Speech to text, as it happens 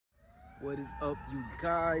What is up, you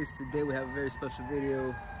guys? Today we have a very special video.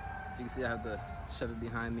 As you can see, I have the Chevy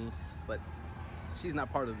behind me, but she's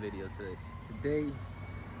not part of the video today. Today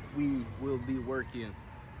we will be working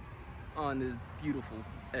on this beautiful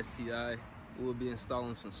STI. We will be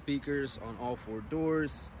installing some speakers on all four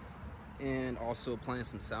doors and also applying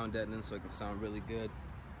some sound deadening so it can sound really good.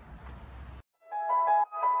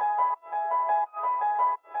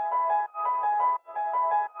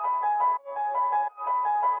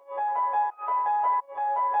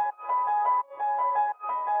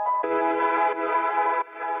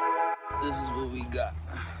 This is what we got.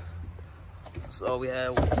 So all we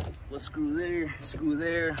have was screw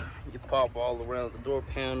there. You pop all around the door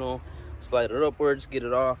panel, slide it upwards, get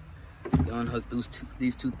it off. You unhook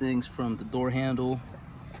these two things from the door handle,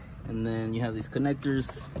 and then you have these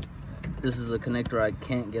connectors. This is a connector I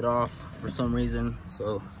can't get off for some reason,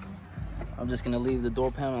 so I'm just gonna leave the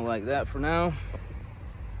door panel like that for now.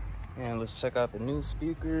 And let's check out the new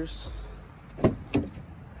speakers.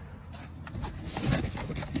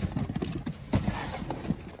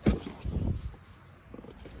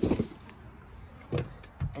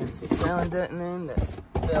 And some sound deadening that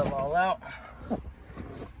fell all out.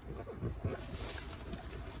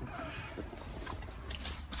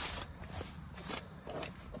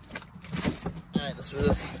 Alright, so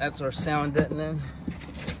that's our sound deadening.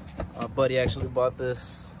 My buddy actually bought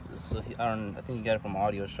this. So I think he got it from an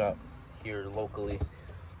audio shop here locally.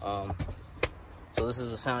 So this is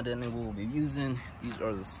the sound deadening we will be using. These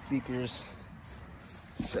are the speakers.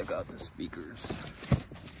 Let's check out the speakers.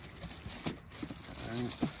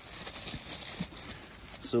 Alright.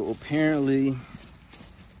 So apparently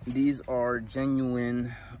these are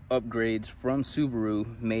genuine upgrades from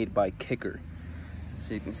Subaru made by Kicker.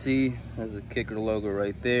 So you can see there's a Kicker logo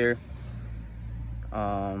right there.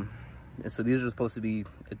 And so these are supposed to be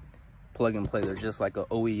plug and play. They're just like an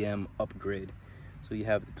OEM upgrade. So you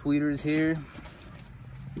have the tweeters here.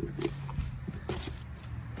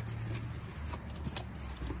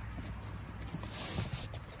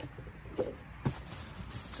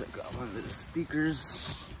 Check out one of the speakers.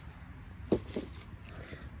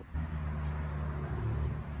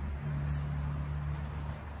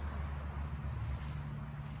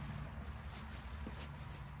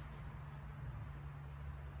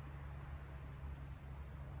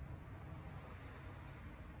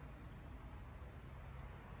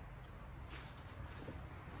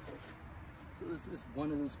 So this is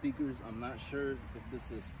one of the speakers. I'm not sure if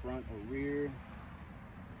this is front or rear.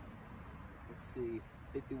 Let's see,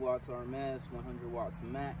 50 watts RMS, 100 watts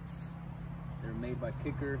max. They're made by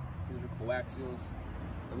Kicker. These are coaxials.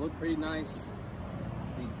 They look pretty nice.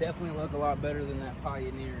 They definitely look a lot better than that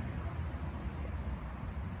Pioneer.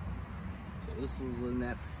 So this was in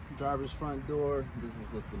that driver's front door. This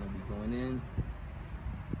is what's gonna be going in.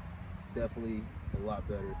 Definitely a lot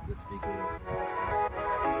better, this speaker.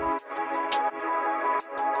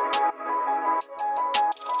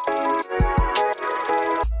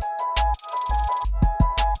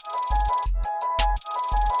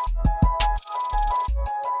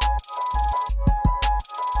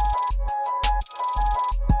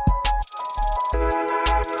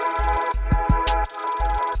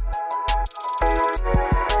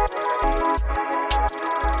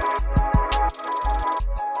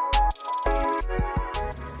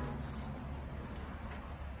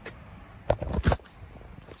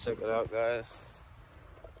 Check it out, guys.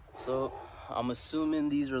 So I'm assuming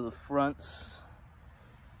these are the fronts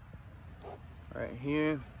right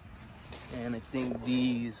here, and I think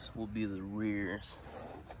these will be the rears.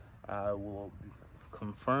 I will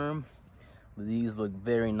confirm, but these look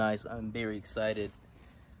very nice. I'm very excited.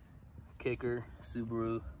 Kicker,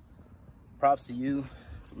 Subaru, props to you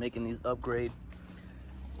for making these upgrade.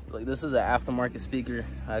 Like, this is an aftermarket speaker,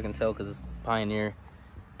 I can tell, because it's Pioneer.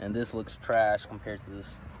 And this looks trash compared to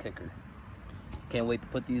this Kicker. Can't wait to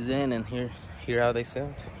put these in and hear how they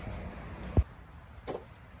sound.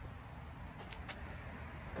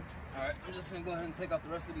 Alright, I'm just gonna go ahead and take off the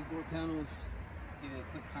rest of these door panels. Give you a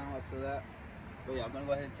quick time lapse of that. But yeah, I'm gonna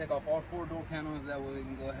go ahead and take off all four door panels. That way we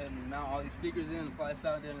can go ahead and mount all these speakers in, apply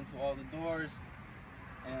sound deadening into all the doors,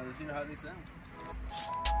 and let's hear how they sound.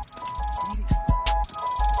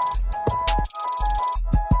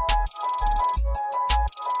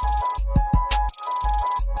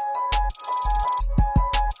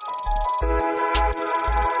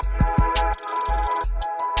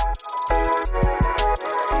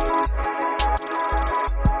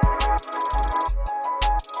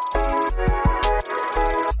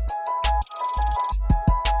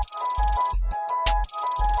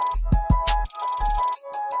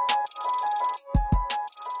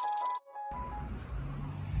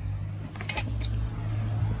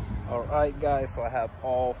 All right, guys, so I have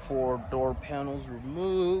all 4 door panels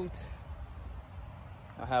removed.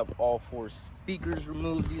 I have all 4 speakers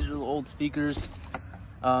removed. These are the old speakers.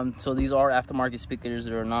 So these are aftermarket speakers.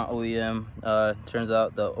 They're not OEM. Turns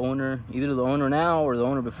out the owner, either the owner now or the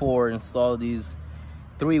owner before, installed these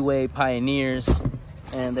 3-way Pioneers,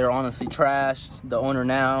 and they're honestly trashed. The owner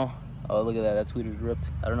now, oh, look at that, that tweeter's ripped.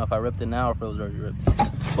 I don't know if I ripped it now or if it was already ripped.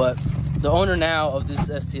 But the owner now of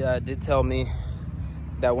this STI did tell me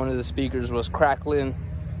that one of the speakers was crackling,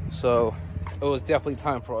 so it was definitely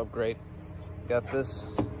time for an upgrade. Got this,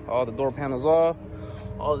 all the door panels off,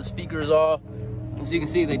 all the speakers off. As you can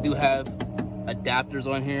see, they do have adapters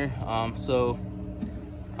on here, so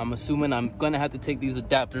I'm assuming I'm gonna have to take these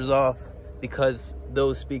adapters off because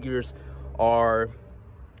those speakers are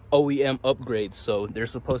OEM upgrades, so they're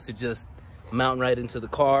supposed to just mount right into the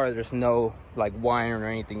car. There's no like wiring or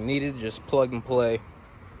anything needed, just plug and play.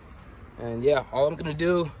 And yeah, all I'm gonna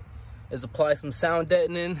do is apply some sound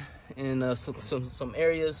deadening in some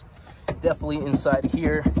areas. Definitely inside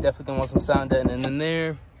here, definitely gonna want some sound deadening in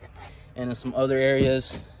there, and in some other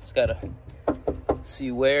areas. Just gotta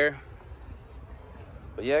see where.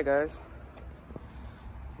 But yeah, guys,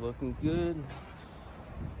 looking good.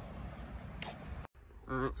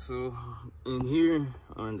 All right, so in here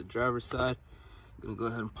on the driver's side, I'm gonna go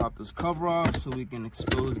ahead and pop this cover off so we can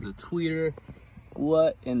expose the tweeter.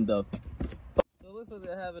 What in the fuck? So it looks like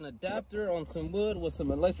they have an adapter on some wood with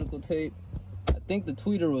some electrical tape. I think the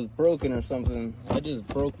tweeter was broken or something. I just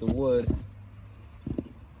broke the wood.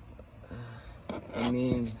 I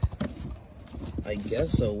mean, I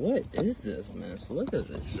guess so. What is this mess? Look at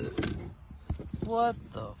this shit. What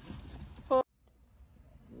the fuck?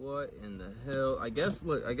 What in the hell? I guess,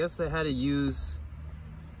 look, I guess they had to use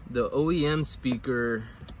the OEM speaker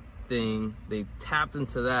thing. They tapped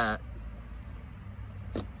into that.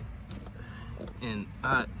 And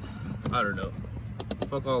I don't know.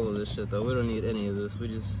 Fuck all of this shit though. We don't need any of this. We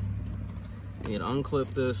just need to unclip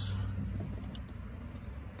this.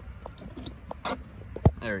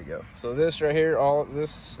 There we go. So this right here, all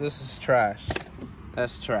this is trash.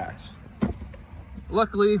 That's trash.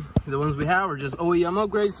 Luckily, the ones we have are just OEM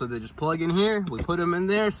upgrades, so they just plug in here. We put them in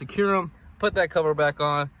there, secure them, put that cover back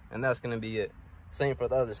on, and that's gonna be it. Same for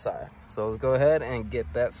the other side. So let's go ahead and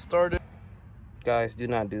get that started. Guys, do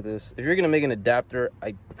not do this. If you're gonna make an adapter,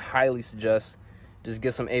 I highly suggest just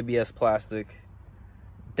get some ABS plastic.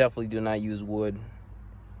 Definitely do not use wood.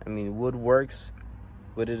 I mean, wood works,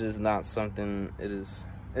 but it is not something, it's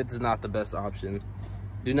not the best option.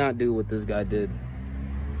 Do not do what this guy did.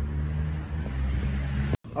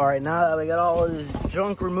 All right, now that we got all of this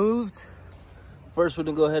junk removed, first we're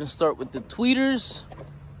gonna go ahead and start with the tweeters.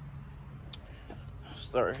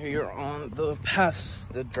 Start here on the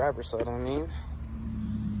driver's side, I mean.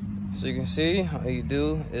 So you can see, all you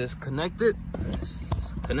do is connect it.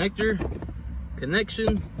 Connector,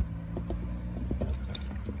 connection.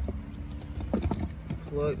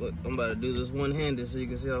 Plug, look, I'm about to do this one-handed so you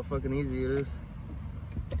can see how fucking easy it is.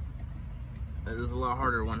 It is a lot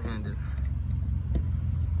harder one-handed.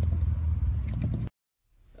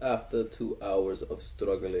 After 2 hours of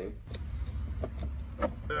struggling.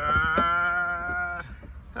 I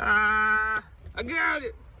got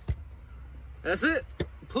it. That's it.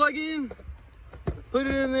 Plug in, put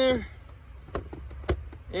it in there,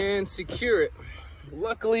 and secure it.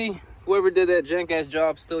 Luckily, whoever did that jank-ass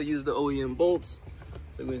job still used the OEM bolts.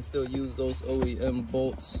 So we can still use those OEM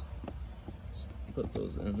bolts. Just put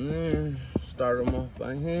those in there, start them off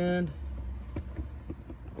by hand.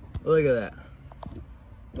 Look at that.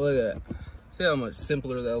 Look at that. See how much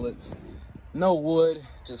simpler that looks? No wood,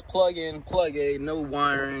 just plug in, plug A, no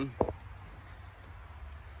wiring.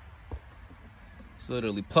 Just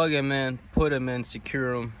literally plug them in, put them in,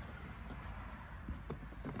 secure them.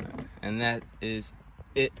 And that is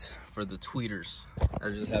it for the tweeters. I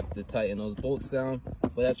just have to tighten those bolts down,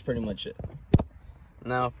 but that's pretty much it.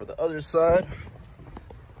 Now for the other side.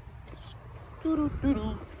 Look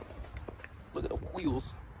at the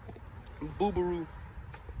wheels. Boobaroo.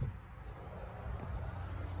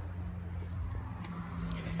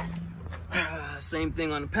 Same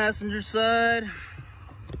thing on the passenger side.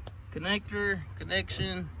 Connector,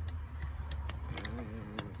 connection.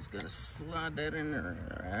 Just gotta slide that in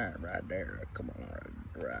there. Right there. Come on,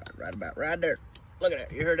 right about right there. Look at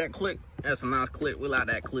that. You heard that click? That's a nice click. We like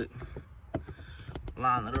that click.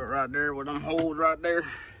 Line it up right there with them holes right there.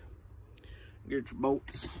 Get your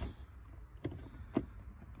bolts.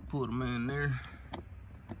 Put them in there.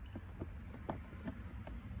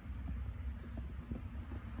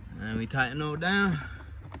 And we tighten those down.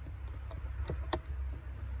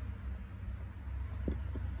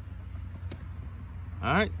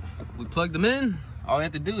 All right, we plugged them in. All we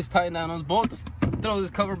have to do is tighten down those bolts, throw this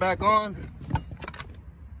cover back on,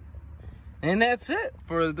 and that's it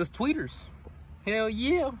for this tweeters. Hell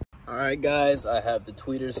yeah. All right, guys, I have the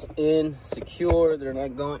tweeters in, secure. They're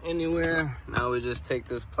not going anywhere. Now we just take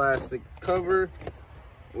this plastic cover,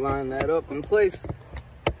 line that up in place,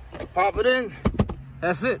 pop it in.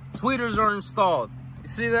 That's it. Tweeters are installed. You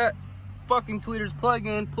see that? Fucking tweeters, plug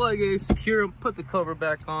in, plug in, secure them, put the cover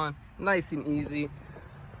back on. Nice and easy.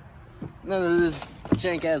 None of this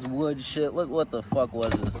jank ass wood shit. Look, what the fuck was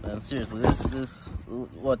this, man? Seriously, this,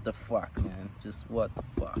 what the fuck, man? Just what the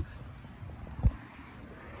fuck?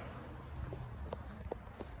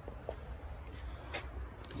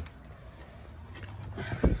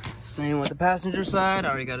 Same with the passenger side. I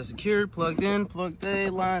already got it secured, plugged in, plugged A,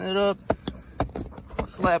 line it up,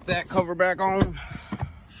 slap that cover back on.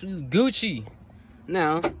 She's Gucci.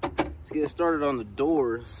 Now, let's get started on the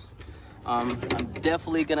doors. I'm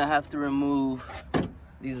definitely gonna have to remove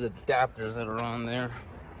these adapters that are on there.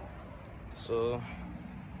 So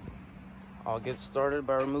I'll get started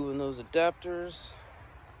by removing those adapters.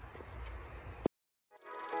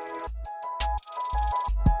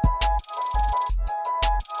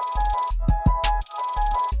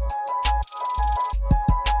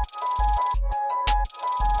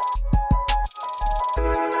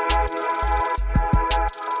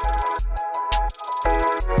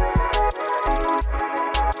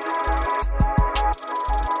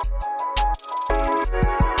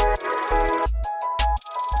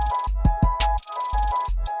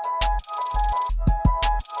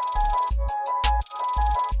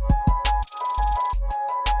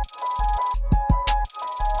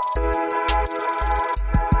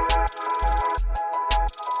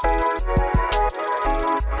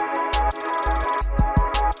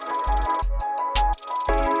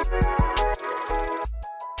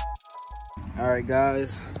 Alright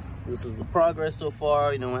guys, this is the progress so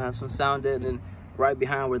far. You know, we have some sound deadening right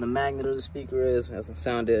behind where the magnet of the speaker is. We have some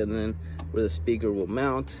sound deadening where the speaker will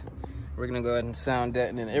mount. We're gonna go ahead and sound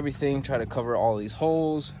deaden everything, try to cover all these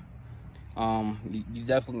holes. You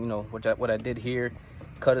definitely, you know, what I did here,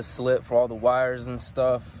 cut a slit for all the wires and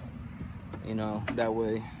stuff, you know, that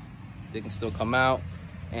way they can still come out.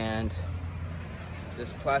 And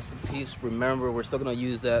this plastic piece, remember, we're still gonna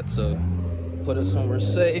use that, so put it somewhere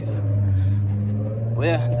safe. Well,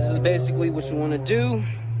 yeah, this is basically what you want to do.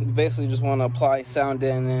 You basically just want to apply sound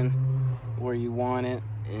deadening where you want it.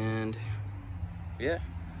 And yeah,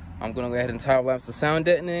 I'm gonna go ahead and time lapse the sound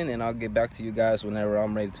deadening, and I'll get back to you guys whenever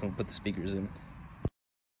I'm ready to put the speakers in.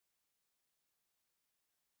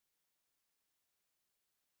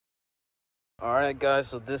 All right guys,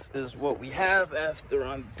 so this is what we have after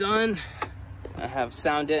I'm done. I have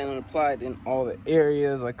sound deadening applied in all the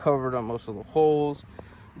areas. I covered up most of the holes.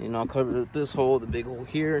 You know, I covered this hole, the big hole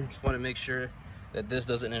here. Just want to make sure that this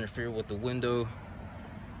doesn't interfere with the window.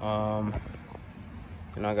 And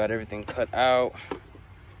I got everything cut out.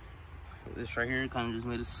 This right here kind of just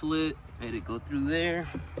made a slit, made it go through there.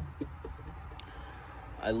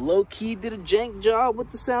 I low-key did a jank job with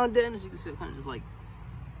the sound deadening. As you can see, I kind of just like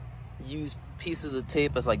use pieces of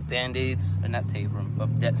tape as like band-aids, or not tape,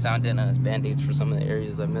 but sound deadening as band-aids for some of the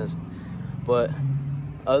areas I missed. But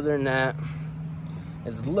other than that,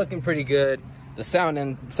 it's looking pretty good. The sound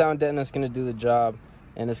deadening is going to do the job,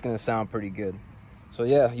 and it's going to sound pretty good. So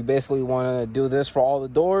yeah, you basically want to do this for all the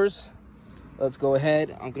doors. Let's go ahead.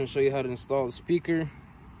 I'm going to show you how to install the speaker,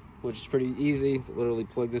 which is pretty easy. Literally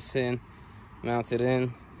plug this in, mount it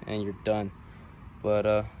in, and you're done.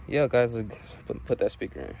 But yeah guys, put that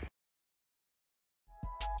speaker in.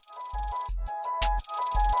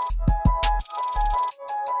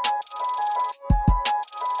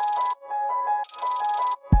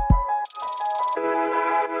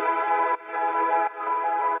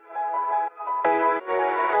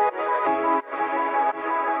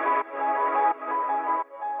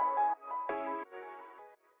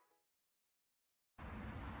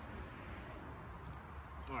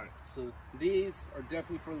 Alright, so these are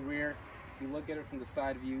definitely for the rear. If you look at it from the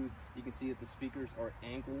side view, you can see that the speakers are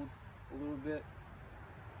angled a little bit.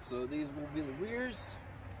 So these will be the rears,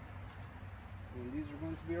 and these are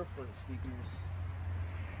going to be our front speakers.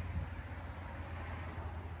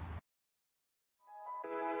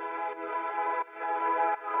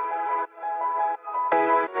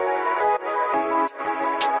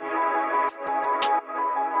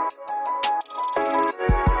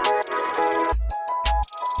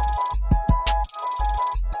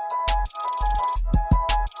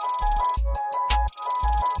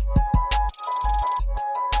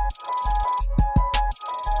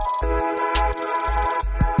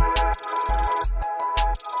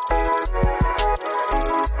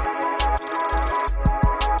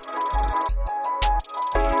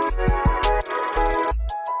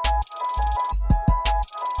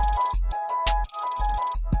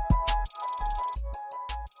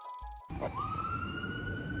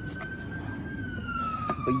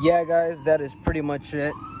 But yeah, guys, that is pretty much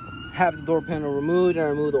it. Have the door panel removed. I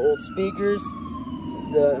removed the old speakers.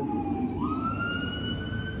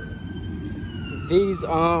 These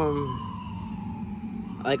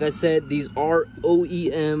like I said, these are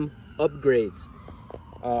OEM upgrades.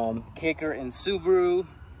 Kicker and Subaru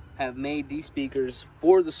have made these speakers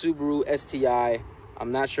for the Subaru Sti.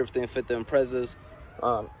 I'm not sure if they fit the Imprezas.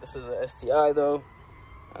 This is a Sti though.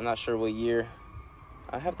 I'm not sure what year.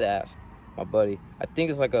 I have to ask my buddy. I think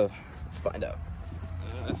it's like let's find out.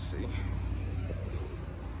 Let's see.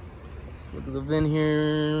 Let's look at the VIN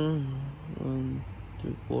here. 1,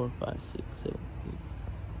 2, 4, 5, 6, 7,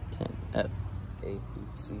 8, 10. F, A, B,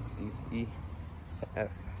 C, D, E,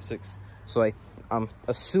 F, 6. So I'm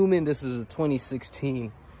assuming this is a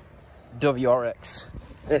 2016 Wrx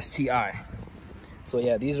Sti. So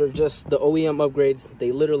yeah, these are just the OEM upgrades.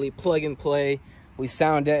 They literally plug and play. We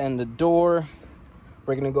sound it in the door.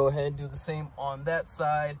 We're gonna go ahead and do the same on that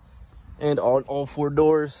side and on all 4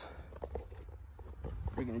 doors.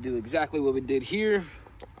 We're gonna do exactly what we did here.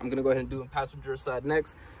 I'm gonna go ahead and do on passenger side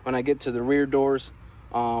next. When I get to the rear doors,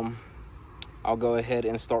 I'll go ahead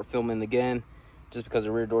and start filming again, just because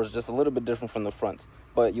the rear doors are just a little bit different from the front.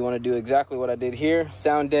 But you want to do exactly what I did here,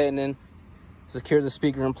 sound deadening, secure the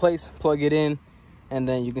speaker in place, plug it in, and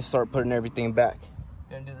then you can start putting everything back.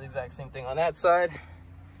 Gonna do the exact same thing on that side.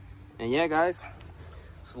 And yeah, guys,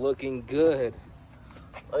 it's looking good.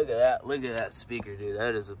 Look at that speaker, dude.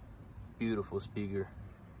 That is a beautiful speaker.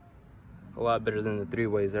 A lot better than the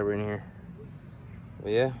 3-ways that were in here.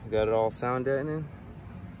 But yeah, got it all sound deadening.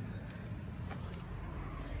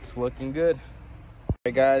 It's looking good.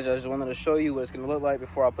 Alright guys, I just wanted to show you what it's gonna look like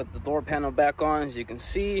before I put the door panel back on. As you can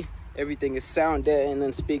see, everything is sound deadened and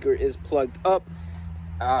then speaker is plugged up.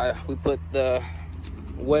 We put the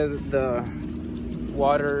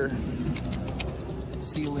water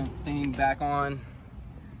sealant thing back on,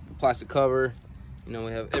 the plastic cover. You know,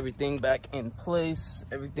 we have everything back in place.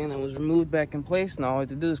 Everything that was removed back in place. Now all we have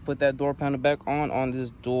to do is put that door panel back on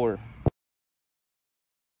this door.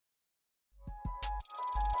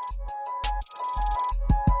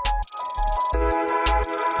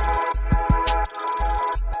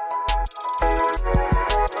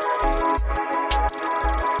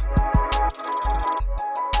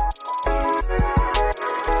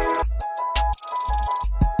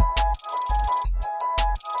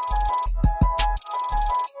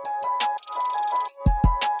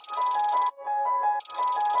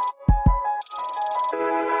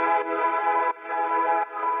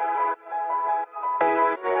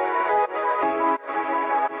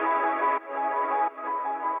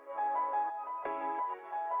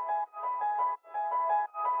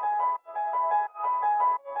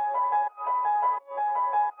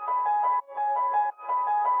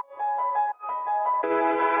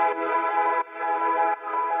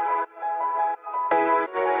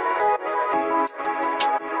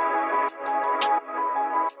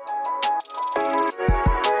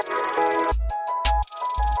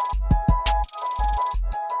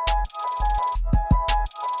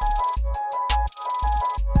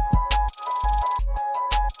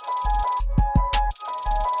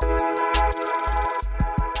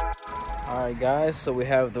 Alright guys, so we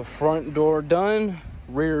have the front door done,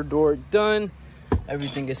 rear door done.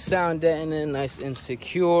 Everything is sound deadening, nice and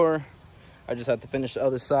secure. I just have to finish the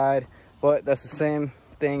other side, but that's the same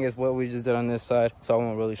thing as what we just did on this side, so I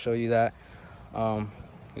won't really show you that.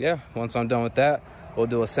 Yeah, once I'm done with that, we'll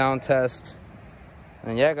do a sound test.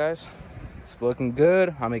 And yeah guys, it's looking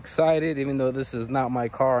good. I'm excited. Even though this is not my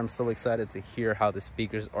car, I'm still excited to hear how the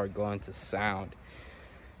speakers are going to sound.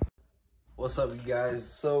 What's up, you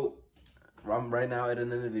guys? So I'm right now editing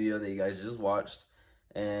the video that you guys just watched,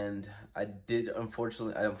 and I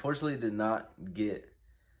unfortunately did not get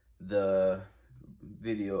the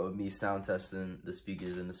video of me sound testing the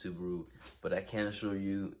speakers in the Subaru, but I can assure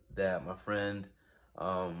you that my friend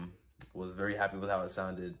was very happy with how it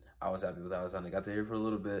sounded. I was happy with how it sounded. Got to hear it for a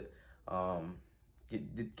little bit.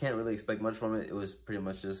 Can't really expect much from it. It was pretty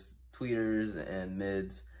much just tweeters and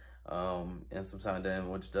mids, and some sound deadening,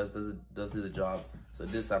 which does do the job. So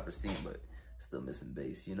it did sound pristine, but still missing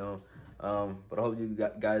bass, you know. But I hope you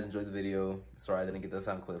guys enjoyed the video. Sorry I didn't get that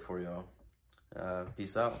sound clip for y'all.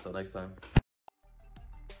 Peace out. Until next time.